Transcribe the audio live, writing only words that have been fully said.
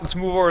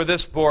let's move over to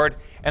this board,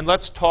 and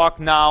let's talk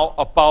now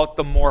about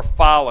the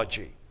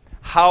morphology,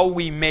 how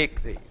we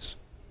make these.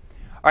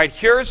 All right,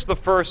 here's the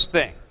first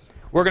thing.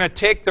 We're going to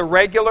take the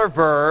regular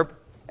verb,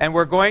 and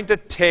we're going to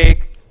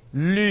take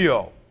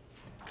lyo.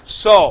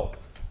 So,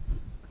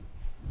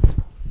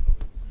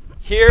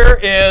 here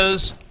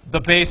is the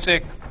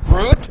basic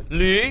root,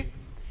 ly.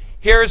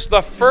 Here's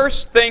the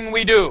first thing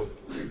we do.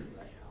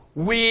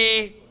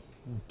 We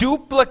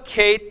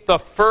duplicate the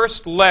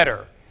first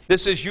letter.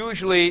 This is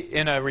usually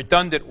in a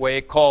redundant way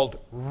called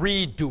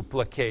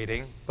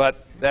reduplicating,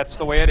 but that's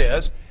the way it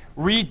is.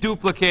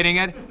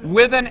 Reduplicating it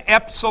with an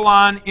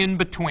epsilon in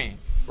between,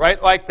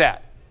 right? Like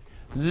that.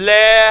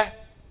 Le,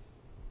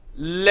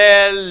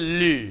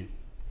 lu.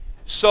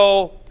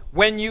 So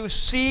when you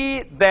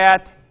see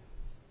that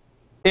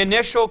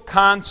initial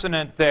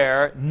consonant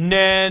there,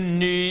 ne,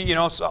 ni,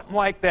 something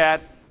like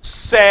that,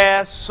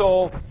 se,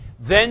 so,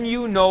 then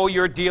you know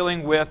you're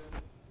dealing with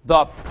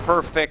the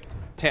perfect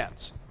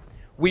tense.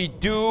 We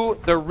do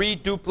the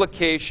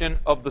reduplication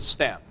of the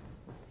stem.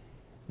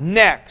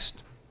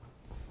 Next,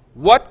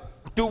 what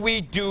do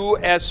we do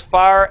as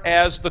far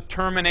as the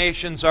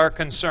terminations are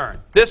concerned?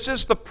 This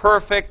is the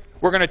perfect,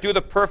 we're going to do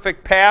the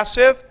perfect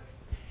passive.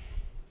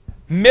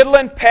 Middle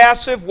and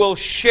passive will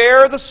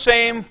share the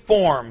same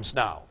forms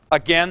now.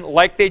 Again,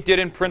 like they did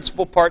in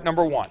principle part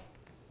number 1.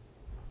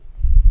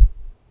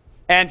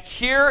 And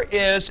here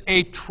is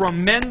a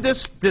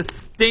tremendous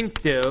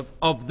distinctive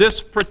of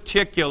this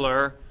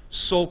particular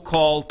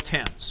so-called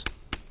tense.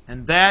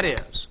 And that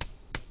is,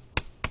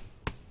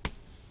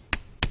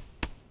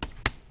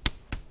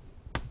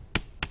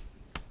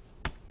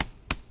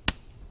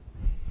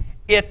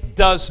 it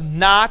does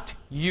not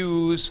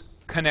use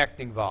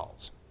connecting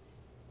vowels.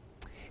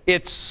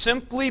 It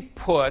simply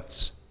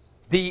puts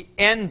the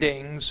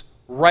endings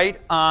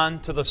right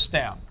on to the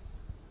stem.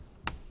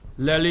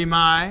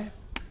 Lelimai,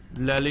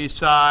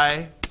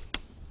 lelisai,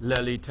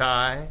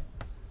 lelitai,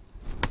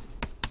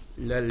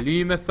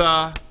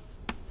 lelimitha,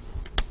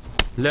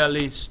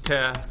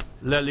 leliste,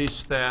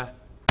 leliste,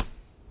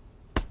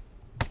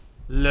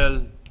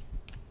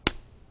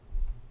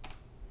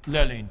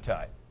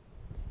 lelintai.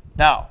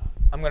 Now,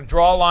 I'm going to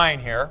draw a line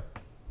here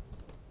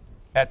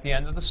at the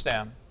end of the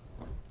stem.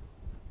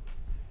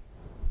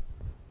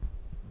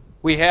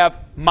 We have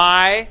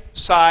mai,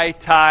 sai,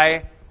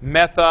 tai,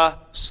 metha,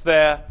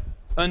 ste,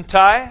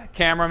 untai.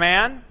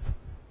 Cameraman.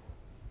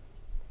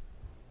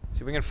 See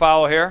if we can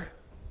follow here.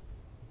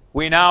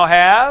 We now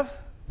have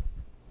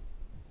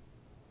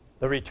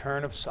the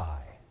return of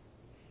sai.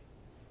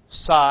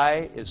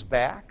 Sai is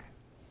back.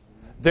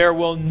 There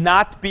will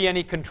not be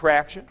any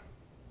contraction.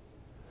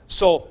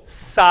 So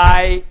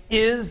sai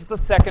is the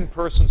second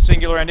person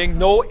singular ending.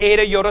 No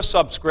eta iota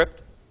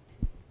subscript.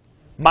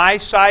 My,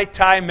 sai,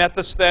 tai,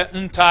 metha, ste,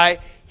 untai.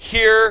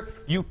 Here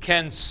you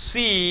can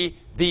see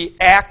the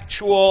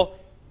actual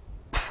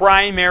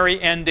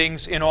primary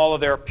endings in all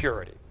of their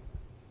purity.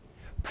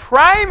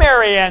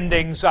 Primary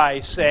endings,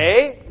 I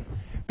say,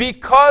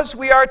 because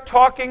we are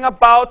talking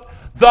about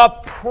the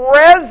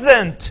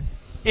present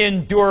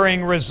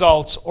enduring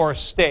results or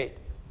state.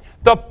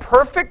 The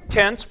perfect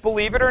tense,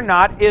 believe it or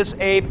not, is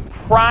a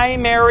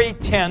primary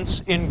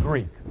tense in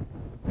Greek,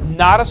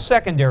 not a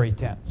secondary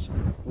tense.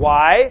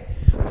 Why?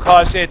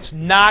 Because it's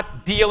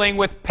not dealing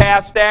with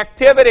past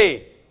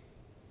activity.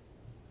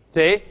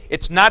 See?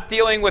 It's not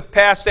dealing with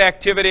past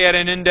activity at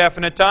an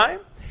indefinite time,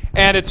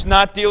 and it's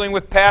not dealing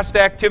with past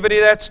activity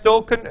that's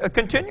still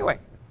continuing.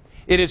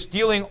 It is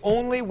dealing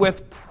only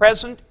with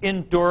present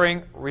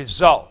enduring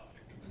result.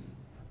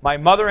 My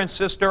mother and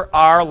sister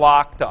are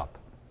locked up.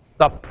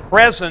 The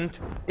present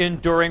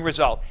enduring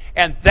result.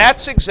 And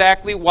that's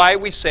exactly why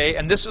we say,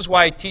 and this is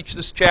why I teach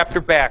this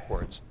chapter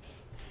backwards,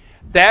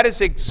 that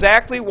is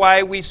exactly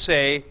why we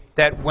say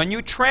that when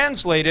you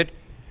translate it,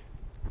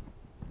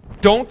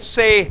 don't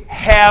say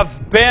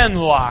have been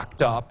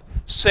locked up,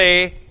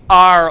 say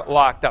are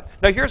locked up.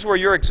 Now here's where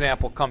your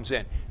example comes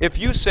in. If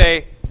you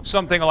say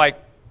something like,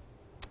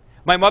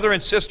 my mother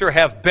and sister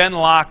have been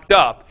locked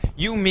up,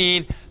 you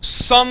mean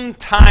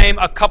sometime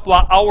a couple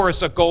of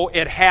hours ago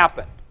it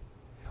happened.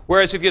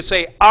 Whereas if you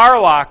say are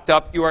locked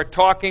up, you are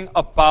talking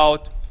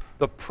about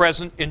the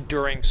present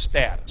enduring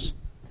status.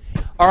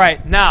 All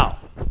right, now,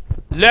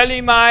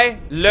 lelimai,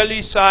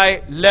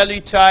 lelisai,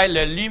 lelitai,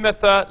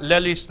 lelimetha,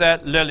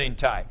 leliste,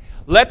 lelintai.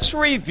 Let's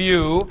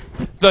review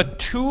the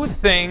two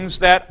things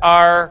that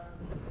are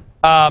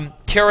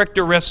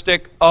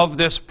characteristic of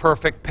this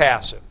perfect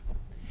passive.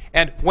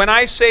 And when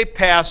I say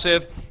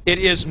passive, it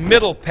is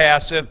middle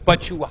passive,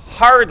 but you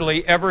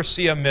hardly ever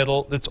see a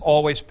middle that's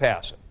always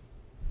passive.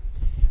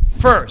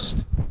 First,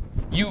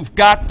 you've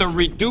got the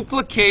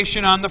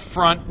reduplication on the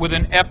front with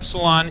an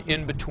epsilon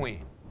in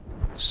between.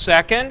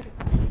 Second,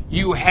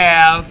 you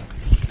have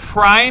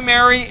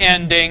primary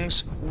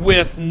endings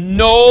with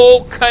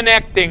no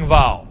connecting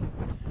vowel.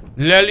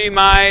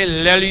 Lelimai,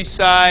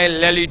 lelisai,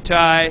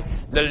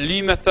 lelitai,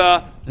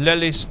 lelimetha,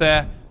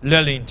 leliste,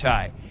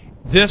 lelintai.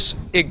 This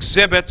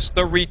exhibits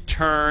the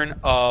return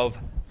of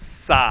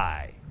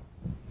sai.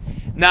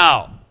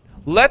 Now,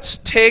 let's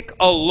take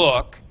a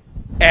look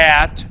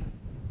at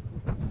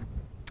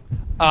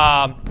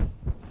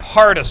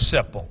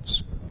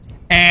participles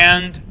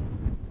and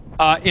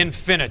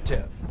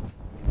infinitive.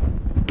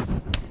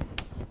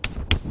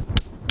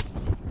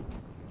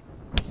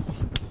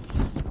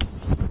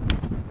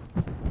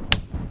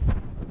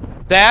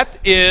 That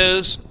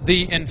is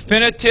the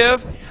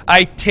infinitive.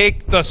 I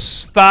take the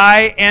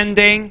sty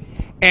ending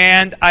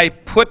and I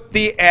put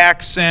the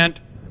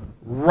accent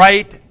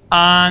right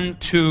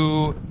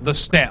onto the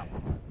stem.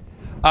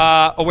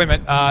 Oh, wait a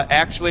minute.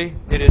 Actually,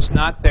 it is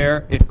not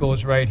there. It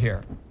goes right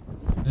here.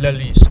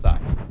 Lelistai.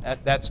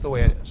 That's the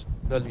way it is.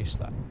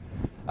 Lelistai.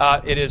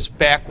 It is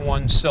back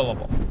one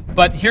syllable.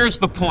 But here's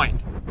the point.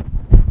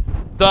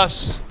 The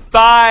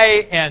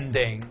sty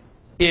ending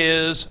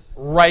is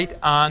right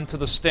onto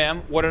the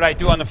stem. What did I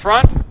do on the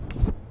front?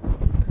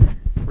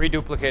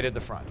 Reduplicated the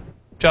front.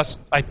 Just,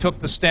 I took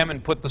the stem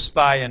and put the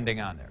sty ending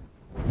on there.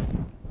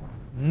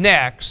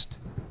 Next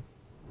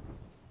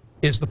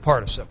is the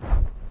participle.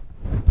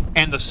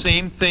 And the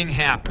same thing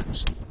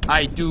happens.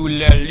 I do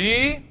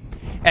leli,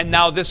 and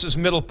now this is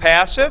middle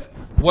passive.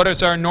 What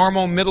is our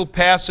normal middle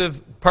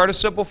passive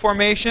participle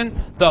formation?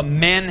 The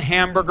men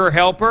hamburger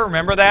helper.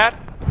 Remember that?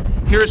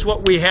 Here's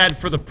what we had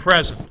for the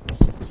present.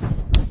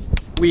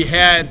 We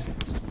had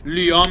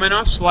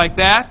liomenos like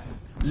that,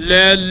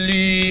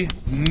 lelimenos,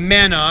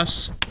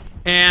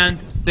 and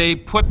they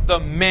put the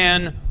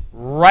men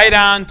right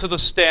onto the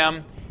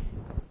stem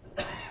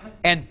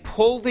and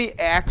pull the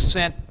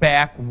accent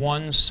back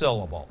one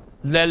syllable.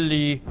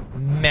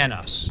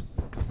 Lelimenos.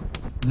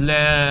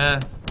 Lelimenu.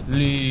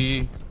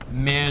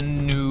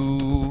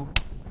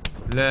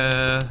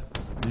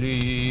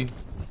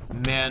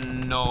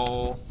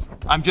 Lelimeno.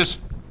 I'm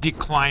just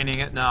declining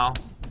it now.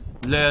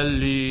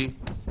 Lelimenon,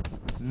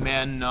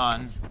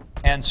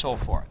 and so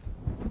forth.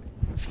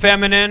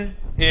 Feminine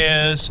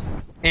is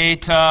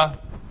eta,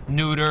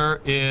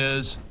 neuter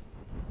is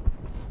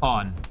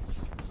on.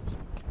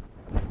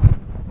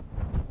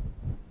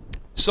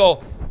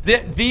 So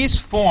these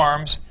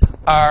forms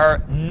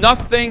are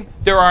nothing,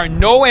 there are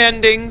no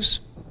endings,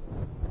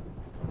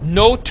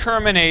 no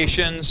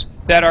terminations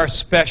that are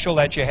special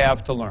that you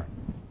have to learn.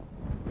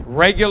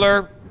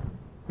 Regular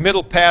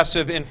middle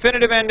passive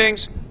infinitive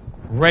endings,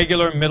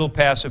 regular middle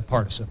passive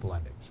participle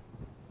endings.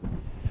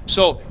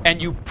 So,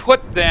 and you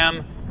put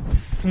them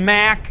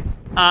smack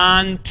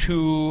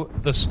onto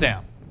the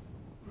stem.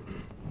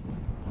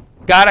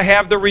 Got to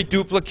have the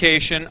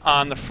reduplication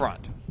on the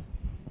front.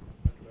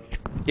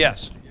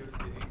 Yes? Give us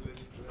the English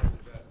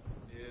that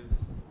is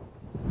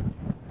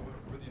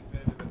for the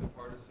infinitive and the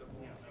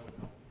participle.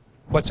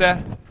 What's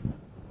that?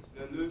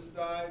 The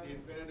lustai, the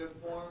infinitive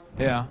form.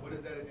 Yeah. What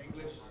is that in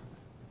English?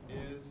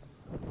 Is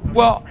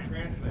Well,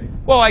 translate.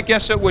 well, I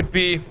guess it would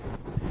be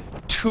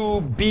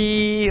to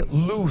be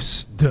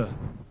loosed.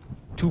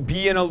 To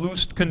be in a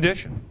loosed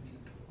condition.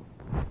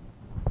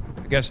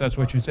 I guess that's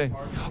what you say.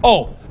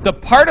 Oh, the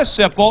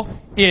participle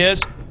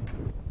is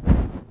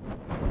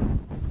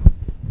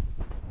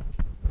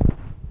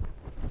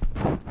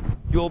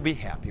you'll be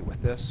happy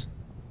with this.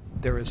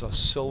 There is a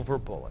silver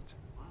bullet.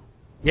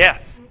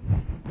 Yes,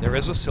 there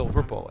is a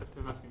silver bullet.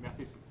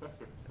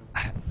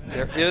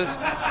 There is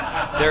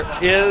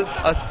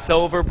a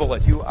silver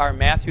bullet. You are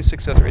Matthew's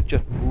successor. It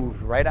just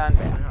moved right on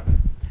back.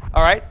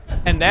 All right?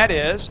 And that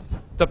is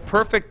the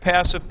perfect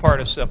passive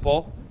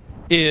participle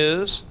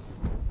is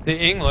the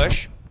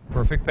English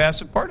perfect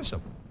passive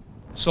participle.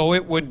 So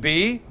it would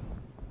be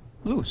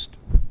loosed.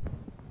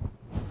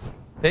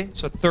 Okay?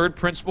 It's a third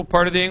principal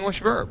part of the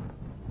English verb.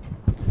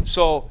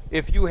 So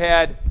if you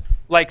had,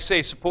 like,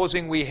 say,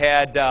 supposing we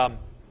had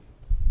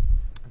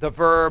the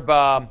verb,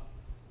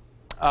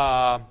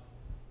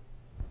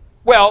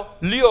 well,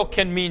 leo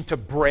can mean to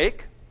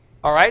break,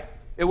 all right?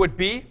 It would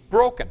be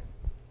broken.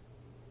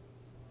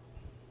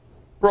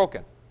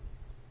 Broken.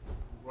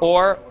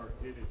 Or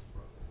it is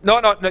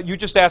broken. No, you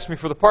just asked me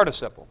for the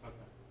participle. Okay.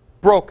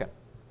 Broken.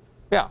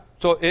 Yeah,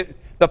 so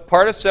the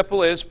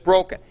participle is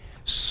broken.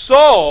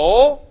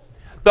 So,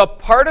 the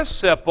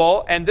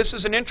participle, and this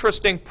is an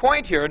interesting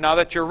point here, now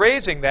that you're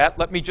raising that,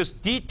 let me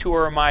just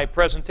detour my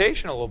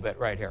presentation a little bit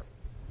right here.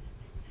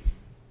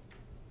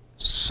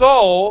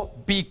 So,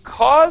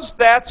 because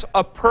that's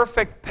a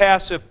perfect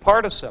passive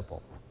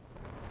participle,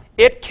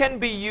 it can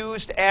be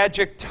used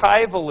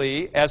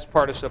adjectivally, as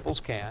participles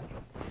can,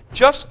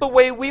 just the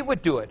way we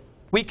would do it.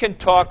 We can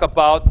talk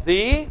about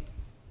the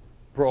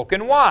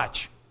broken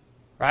watch,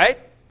 right?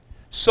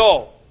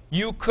 So,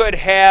 you could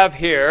have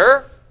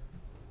here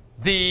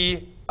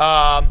the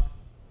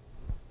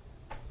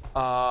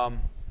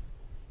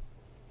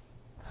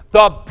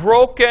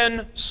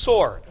broken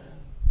sword.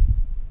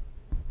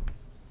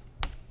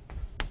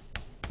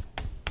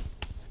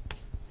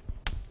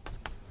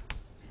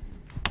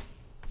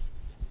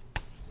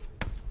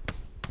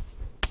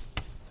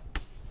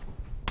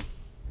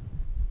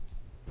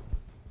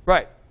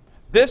 Right.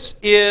 This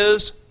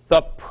is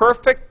the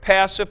perfect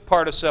passive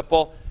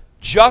participle,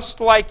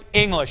 just like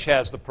English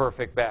has the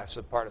perfect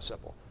passive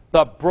participle.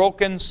 The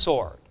broken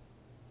sword.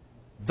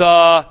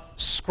 The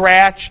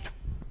scratched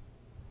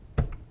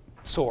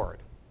sword.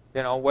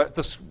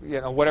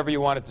 whatever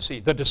you wanted to see,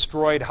 the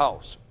destroyed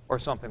house or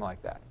something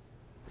like that.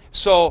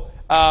 So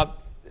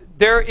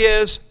there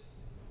is,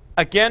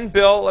 again,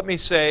 Bill, let me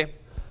say,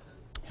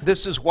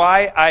 this is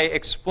why I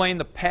explain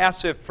the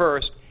passive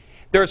first.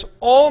 There's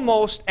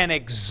almost an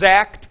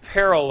exact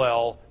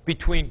parallel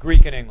between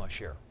Greek and English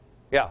here.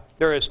 Yeah,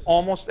 there is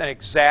almost an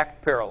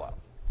exact parallel.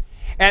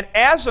 And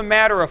as a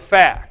matter of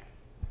fact,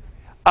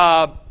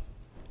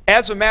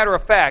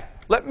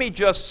 let me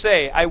just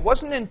say, I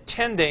wasn't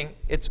intending,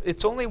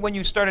 it's only when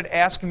you started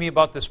asking me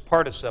about this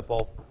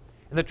participle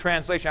in the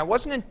translation, I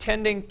wasn't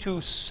intending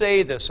to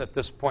say this at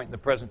this point in the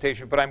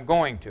presentation, but I'm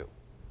going to.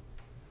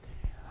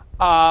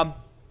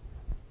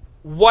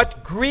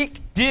 What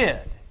Greek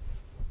did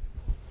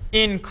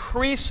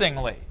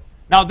increasingly,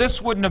 now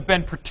this wouldn't have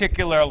been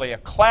particularly a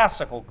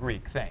classical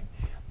Greek thing,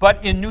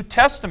 but in New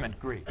Testament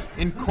Greek,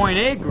 in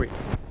Koine Greek,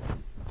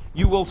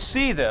 you will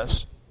see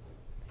this.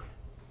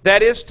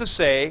 That is to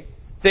say,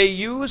 they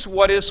use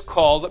what is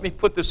called, let me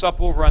put this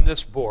up over on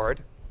this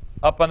board,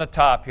 up on the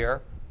top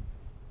here.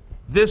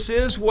 This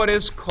is what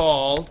is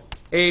called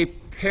a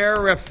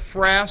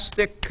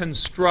periphrastic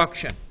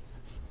construction,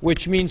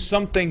 which means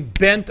something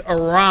bent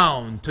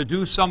around, to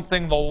do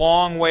something the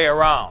long way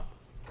around.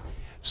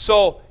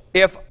 So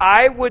if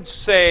I would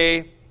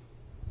say,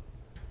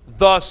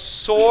 the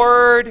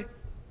sword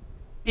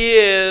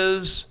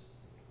is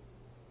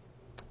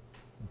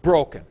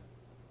broken,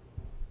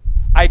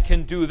 I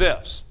can do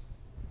this.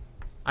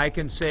 I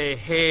can say,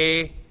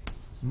 hey,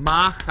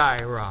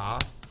 machaira,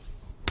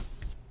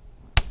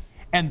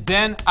 and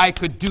then I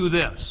could do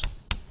this.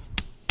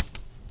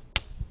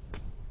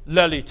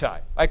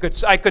 Lelitai. I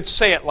could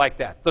say it like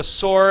that. The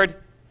sword,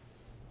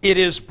 it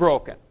is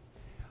broken.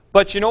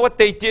 But you know what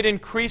they did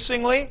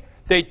increasingly?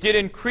 They did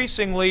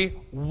increasingly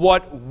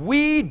what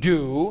we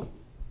do,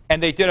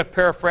 and they did a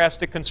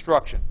periphrastic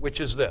construction, which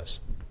is this.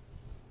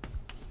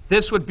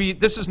 This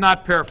is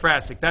not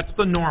periphrastic. That's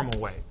the normal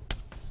way.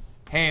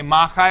 Hey,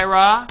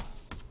 machaira,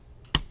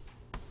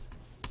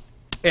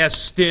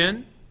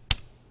 estin,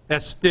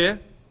 este,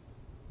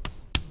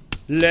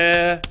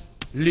 le,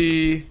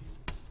 li,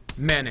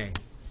 mene.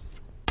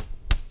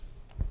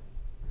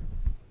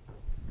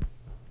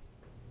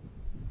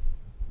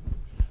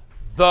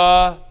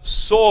 The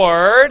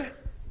sword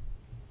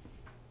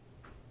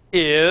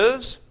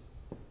is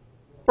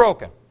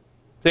broken.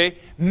 See?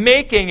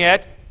 Making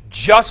it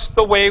just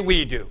the way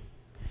we do.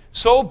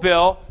 So,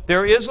 Bill,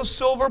 there is a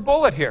silver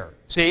bullet here.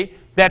 See?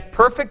 That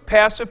perfect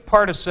passive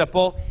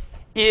participle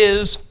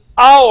is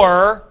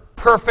our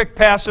perfect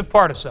passive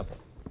participle.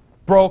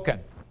 Broken.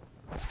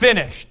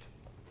 Finished.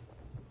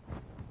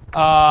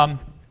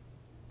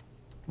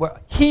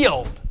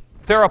 Healed.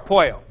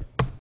 Therapoio.